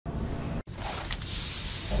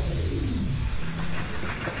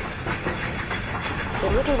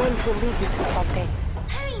the ones who lead you to something,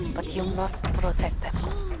 Hurry, Mr. but you B. must protect them.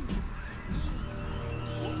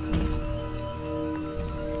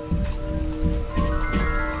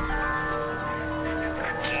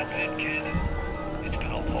 That's it, kid. It's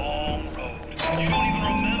been a long road. You don't even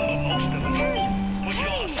remember most of it. Put you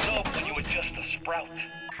on a soap when you were just a sprout.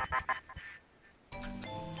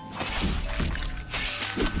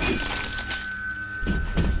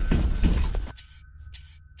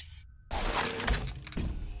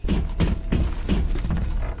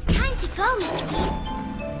 Time to go, Mr. B.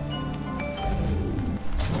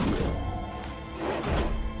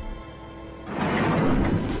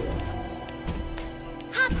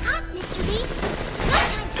 Hop, hop, Mr. B. No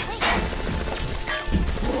time to wait.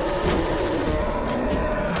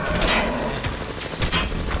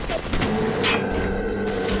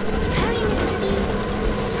 Hurry, Mr. B.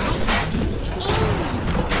 I can see angels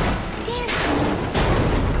dancing in the sky.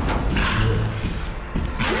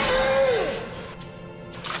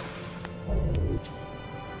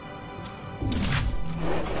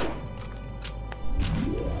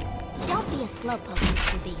 Don't be a slowpoke,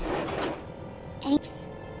 Mr. B.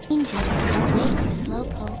 Angels don't wait for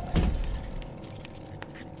slowpokes.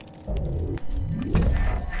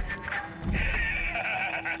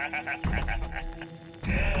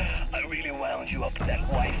 I really wound you up with that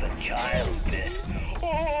wife and child bit.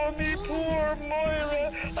 Oh, me poor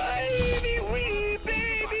Moira. Me wee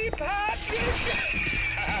baby Patrick.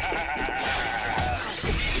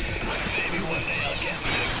 Maybe one day I'll get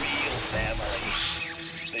me a real family.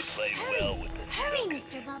 They play well with this. Hurry,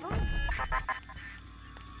 Mr. Bubbles.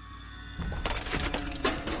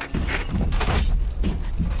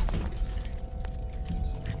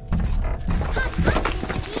 Hop, hop,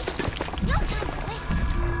 Mr. B. No time to waste.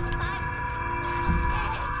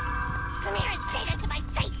 Come here and say that to my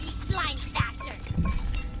face, you slimy bastard.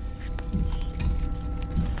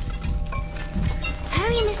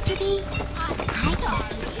 Hurry, Mr. B. I can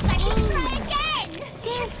see angels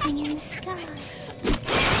dancing in the sky.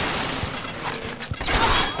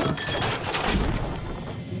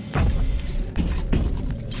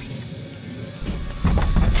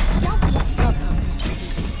 Don't be a slowpoke, Mr. B.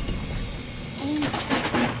 Angels.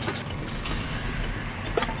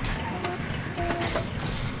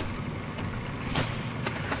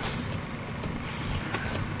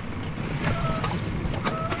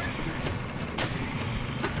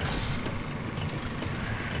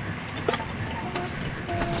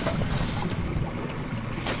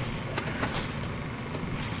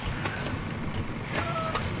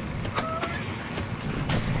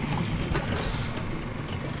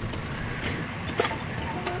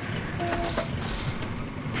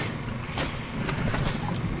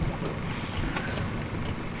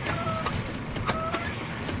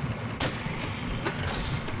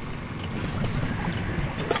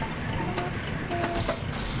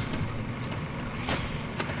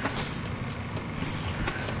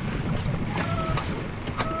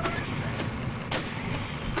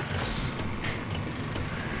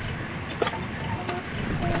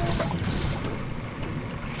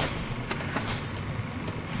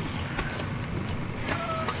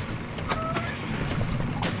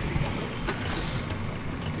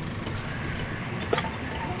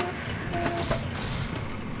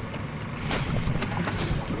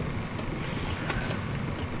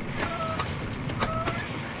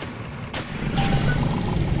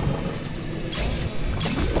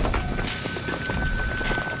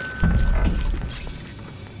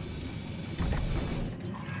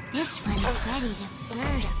 This one's ready to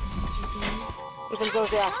burst, Mr. B. Even though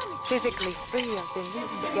they are physically free of the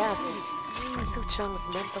mutant gases, Su Chung's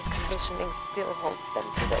mental conditioning still holds them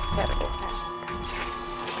to their terrible past.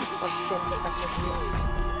 For sins such as yours,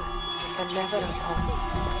 you can never atone.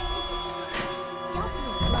 Don't be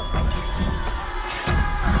a slowpoke, Mr. B.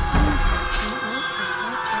 Angels don't wait for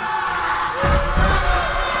slowpokes.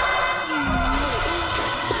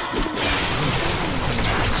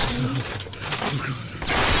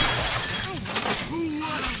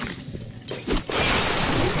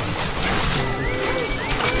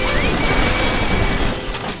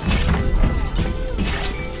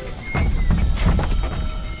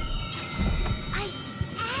 I see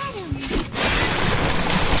atoms.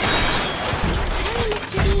 Hurry,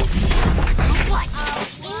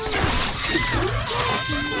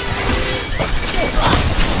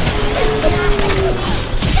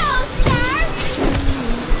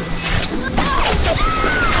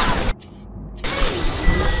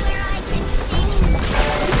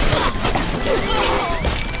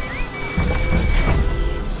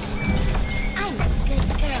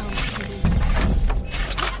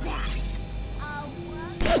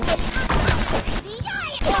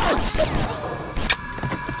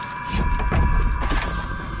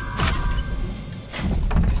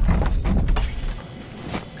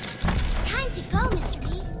 go, Mr. B.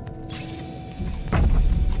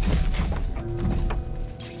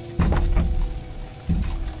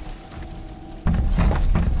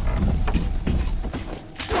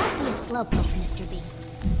 Don't be a slowpoke, Mr. B.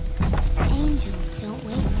 Angels don't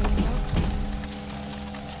wait for slowpokes.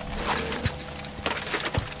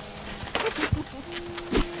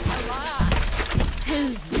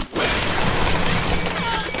 Who's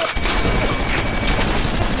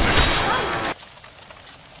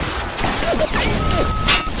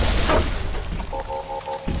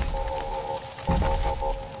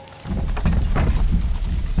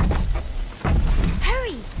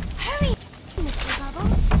Hurry! Hurry, Mr.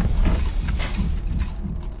 Bubbles!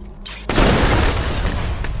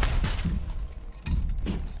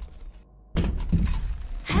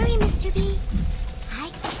 Hurry, Mr. B! I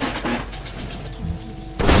can see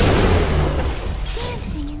the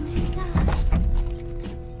dancing in the sky.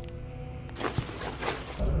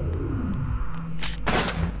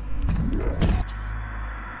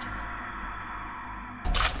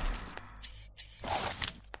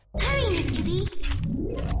 Hurry, Mr. B!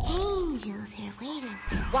 Angels are waiting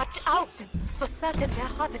for you. Watch out! For certain, their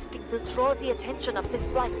harvesting will draw the attention of this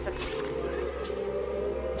bison.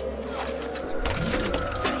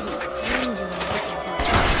 Angel, Mr.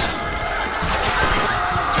 Bubbles.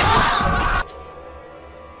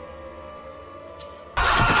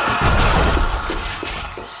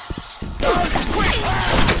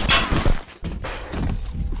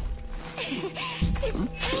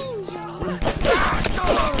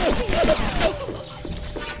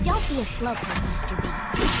 Don't be a slowpoke, Mr. B.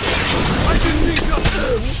 I didn't need your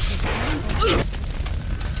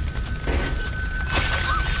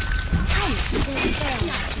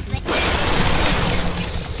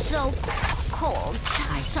So cold.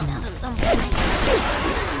 I smell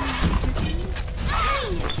something.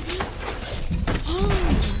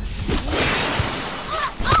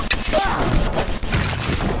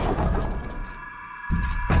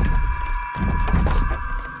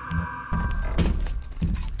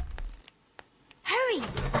 Hurry!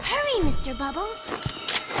 Hurry, Mr. Bubbles!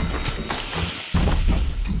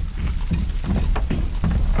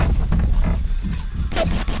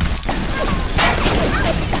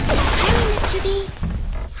 Hurry, Mr. B!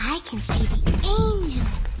 I can see the angel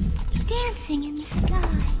dancing in the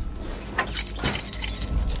sky.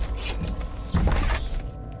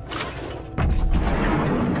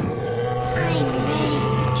 I'm ready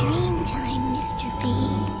for dream time, Mr. B.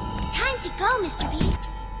 Time to go, Mr. B.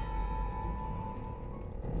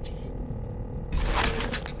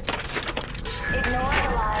 Ignore the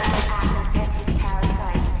lies of Atlas-Heptis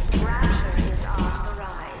parasites. Rapture is on the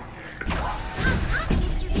rise.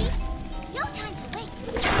 Mr. B. No time to wait.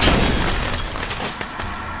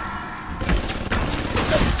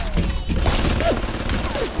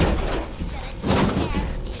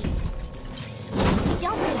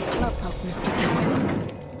 Don't be a slowpoke, Mr. B.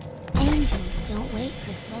 Angels don't wait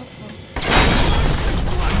for slowpoke.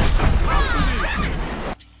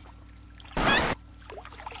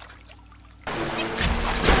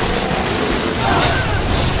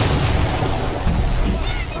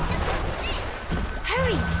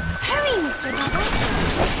 Hurry! Hurry, Mr. Bubbles!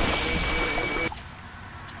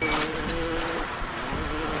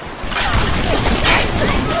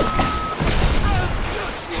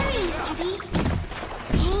 Hurry, Mr. B!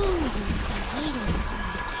 Angels are waiting for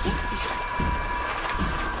you to kiss you.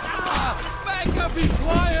 back up, be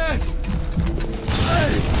quiet!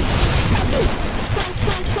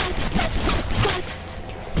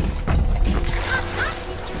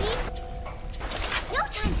 Mr. B! No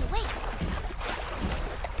time to wait.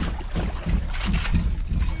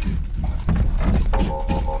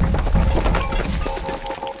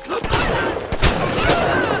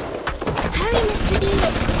 Hurry, Mr. B!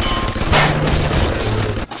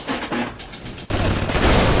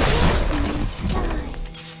 Dancing in the sky.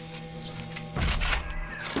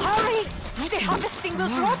 Hurry! I The can harvesting will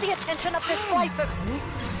draw the attention of this bison. This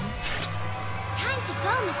one. Time to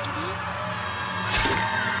go, Mr. B.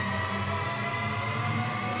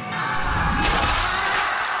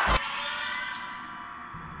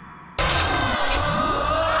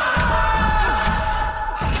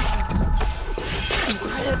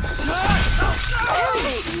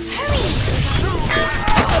 Hurry! Hurry!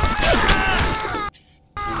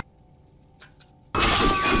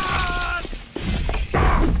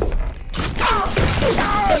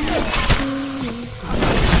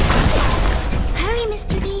 Hurry,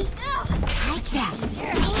 Mr. B. I can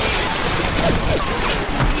see.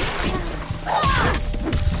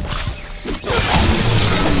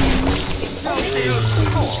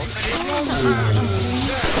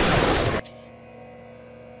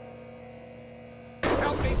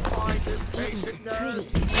 Help me find this It was basic pretty.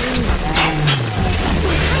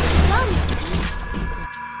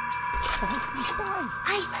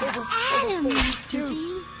 I said Adam, Mr. B.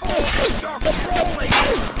 Stop! Stop, please!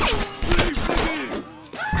 Please, please!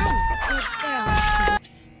 I'm a good girl,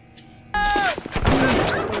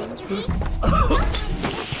 Mr. B.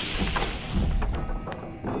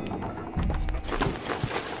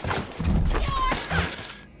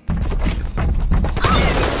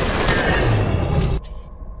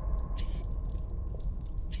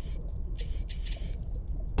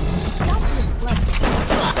 Don't be a slowpoke.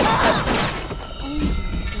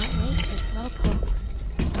 Angels don't wait for slowpokes.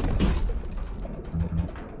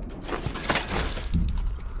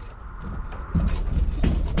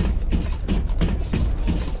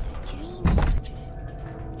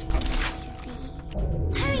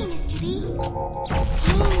 Hurry, Mr. B.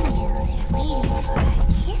 Angels are waiting for our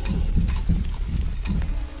kisses.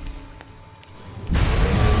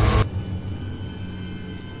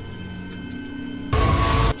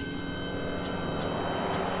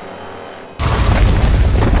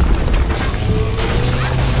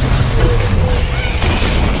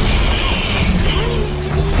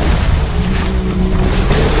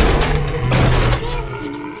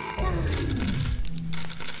 Dancing in the sky.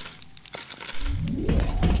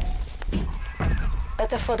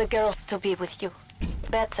 Better for the girls to be with you.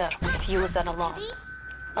 Better with you than alone.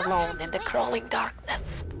 Alone in the crawling darkness.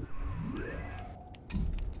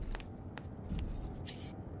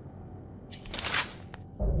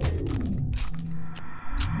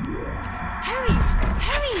 Hurry!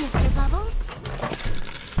 Hurry, Mr. Bubbles!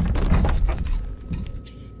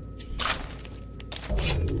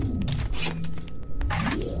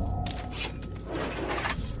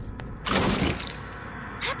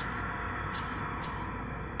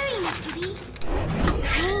 Hurry, Mr. B.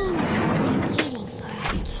 Angels are waiting for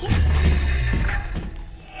our kisses.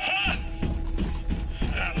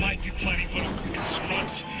 That might be plenty for the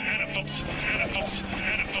scrubs, anaphops, anaphops,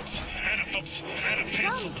 anaphops, anaphops,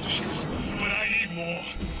 anapid solutions. But I need more.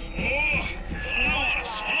 More! I want a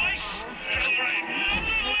spice! And there ain't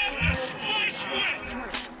nothing left to spice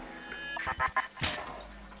with!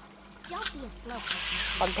 Don't be a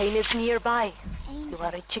slowpoke, Fontaine is nearby. Mr. You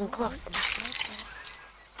are reaching close enough.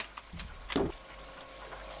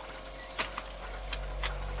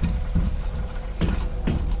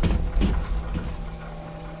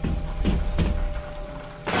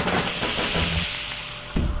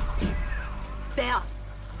 There!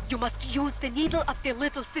 You must use the needle of the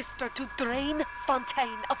little sister to drain Fontaine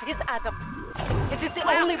of his Adam. It is the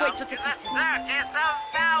only way to defeat him. Circus of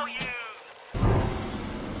value!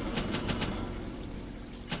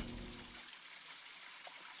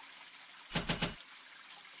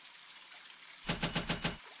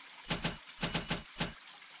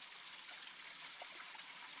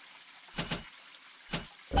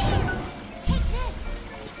 Take this!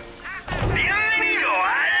 Bienvenido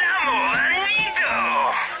al amo del nido!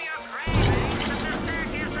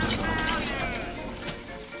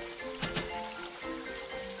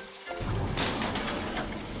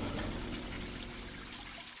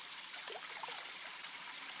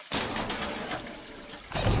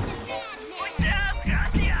 Muchas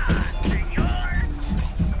gracias, señor!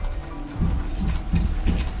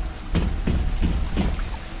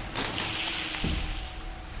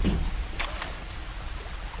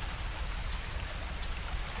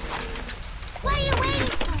 What are you waiting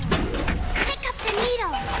for? Pick up the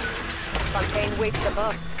needle! Fontaine waits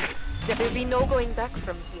above. There will be no going back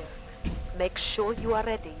from here. Make sure you are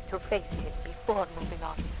ready to face him before moving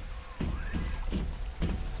on.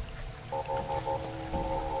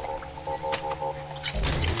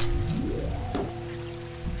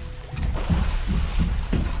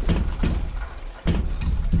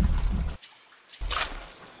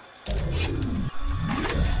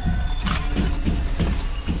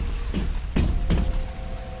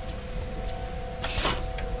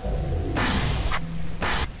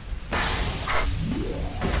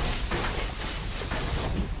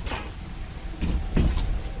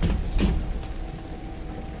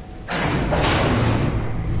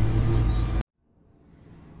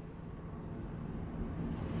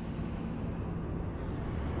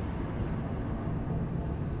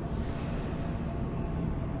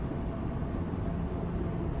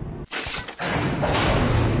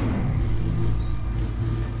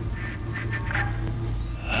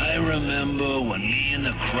 Remember when me and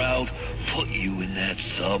the crowd put you in that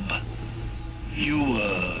sub? You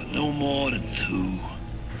were no more than 2.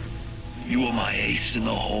 You were my ace in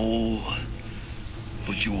the hole,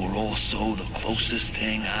 but you were also the closest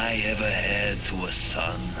thing I ever had to a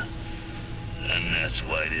son. And that's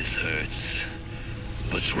why this hurts.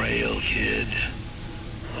 Betrayal, kid.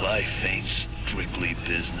 Life ain't strictly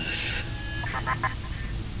business.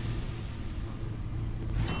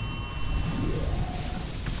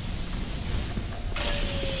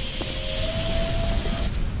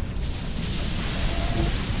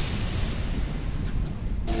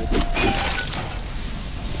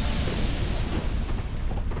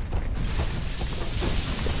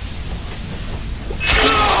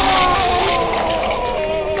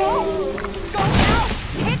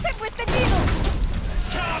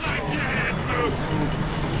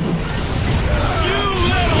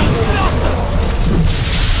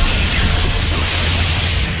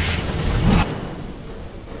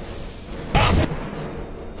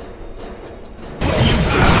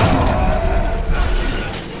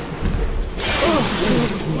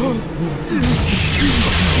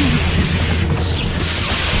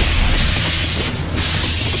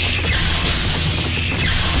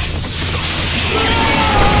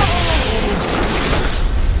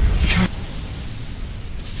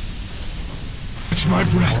 My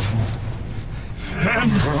breath.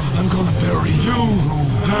 And I'm gonna bury you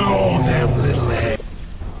and all them little eggs.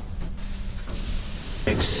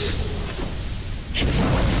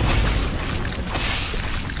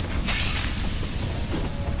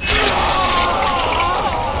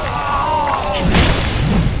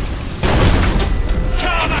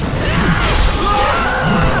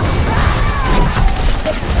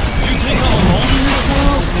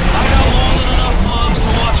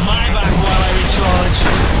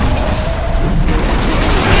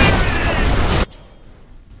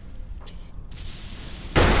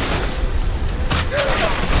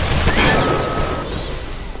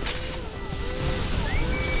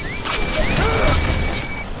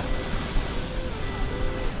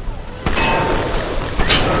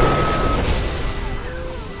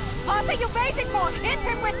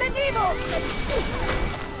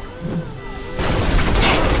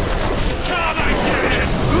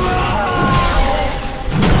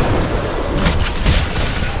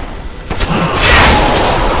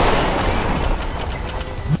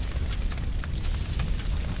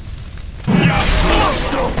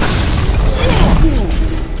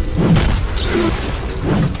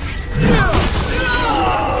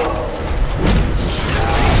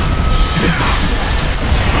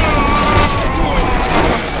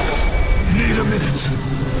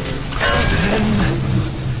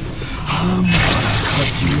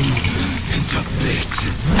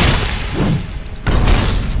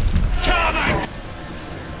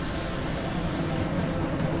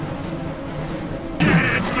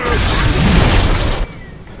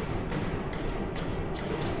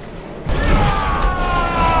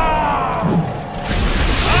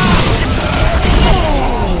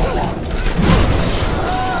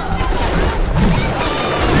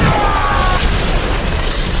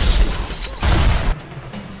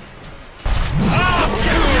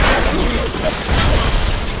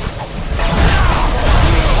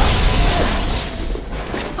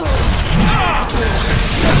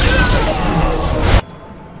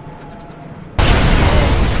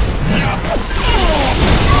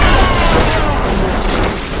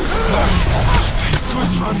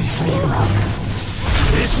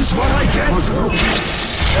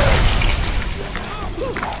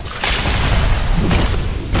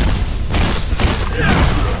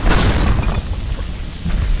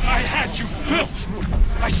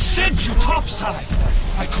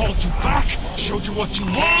 I called you back, showed you what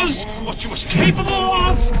you was capable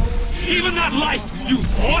of. Even that life you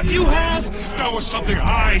thought you had, that was something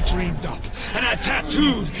I dreamed up and had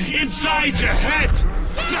tattooed inside your head.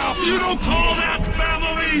 Now, if you don't call that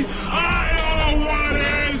family, I know what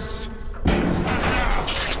is.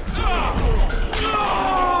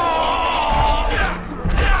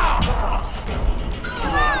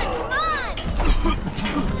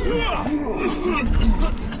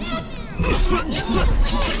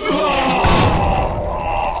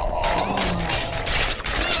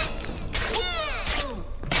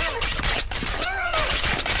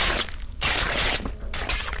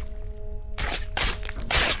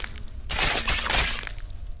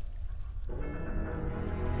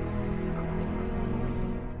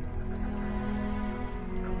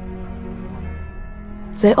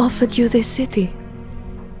 They offered you this city.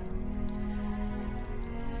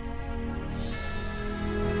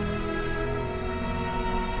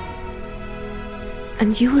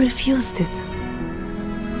 And you refused it.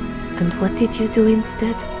 And what did you do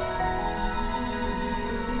instead?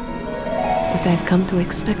 What I've come to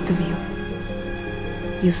expect of you.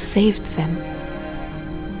 You saved them.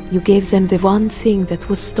 You gave them the one thing that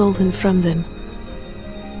was stolen from them.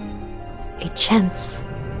 A chance.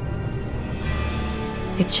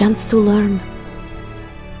 A chance to learn.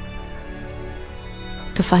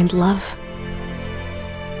 To find love.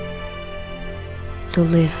 To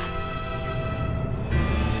live.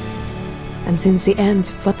 And in the end,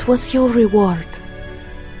 what was your reward?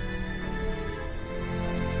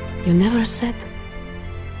 You never said.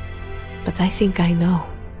 But I think I know.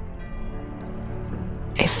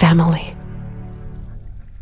 A family.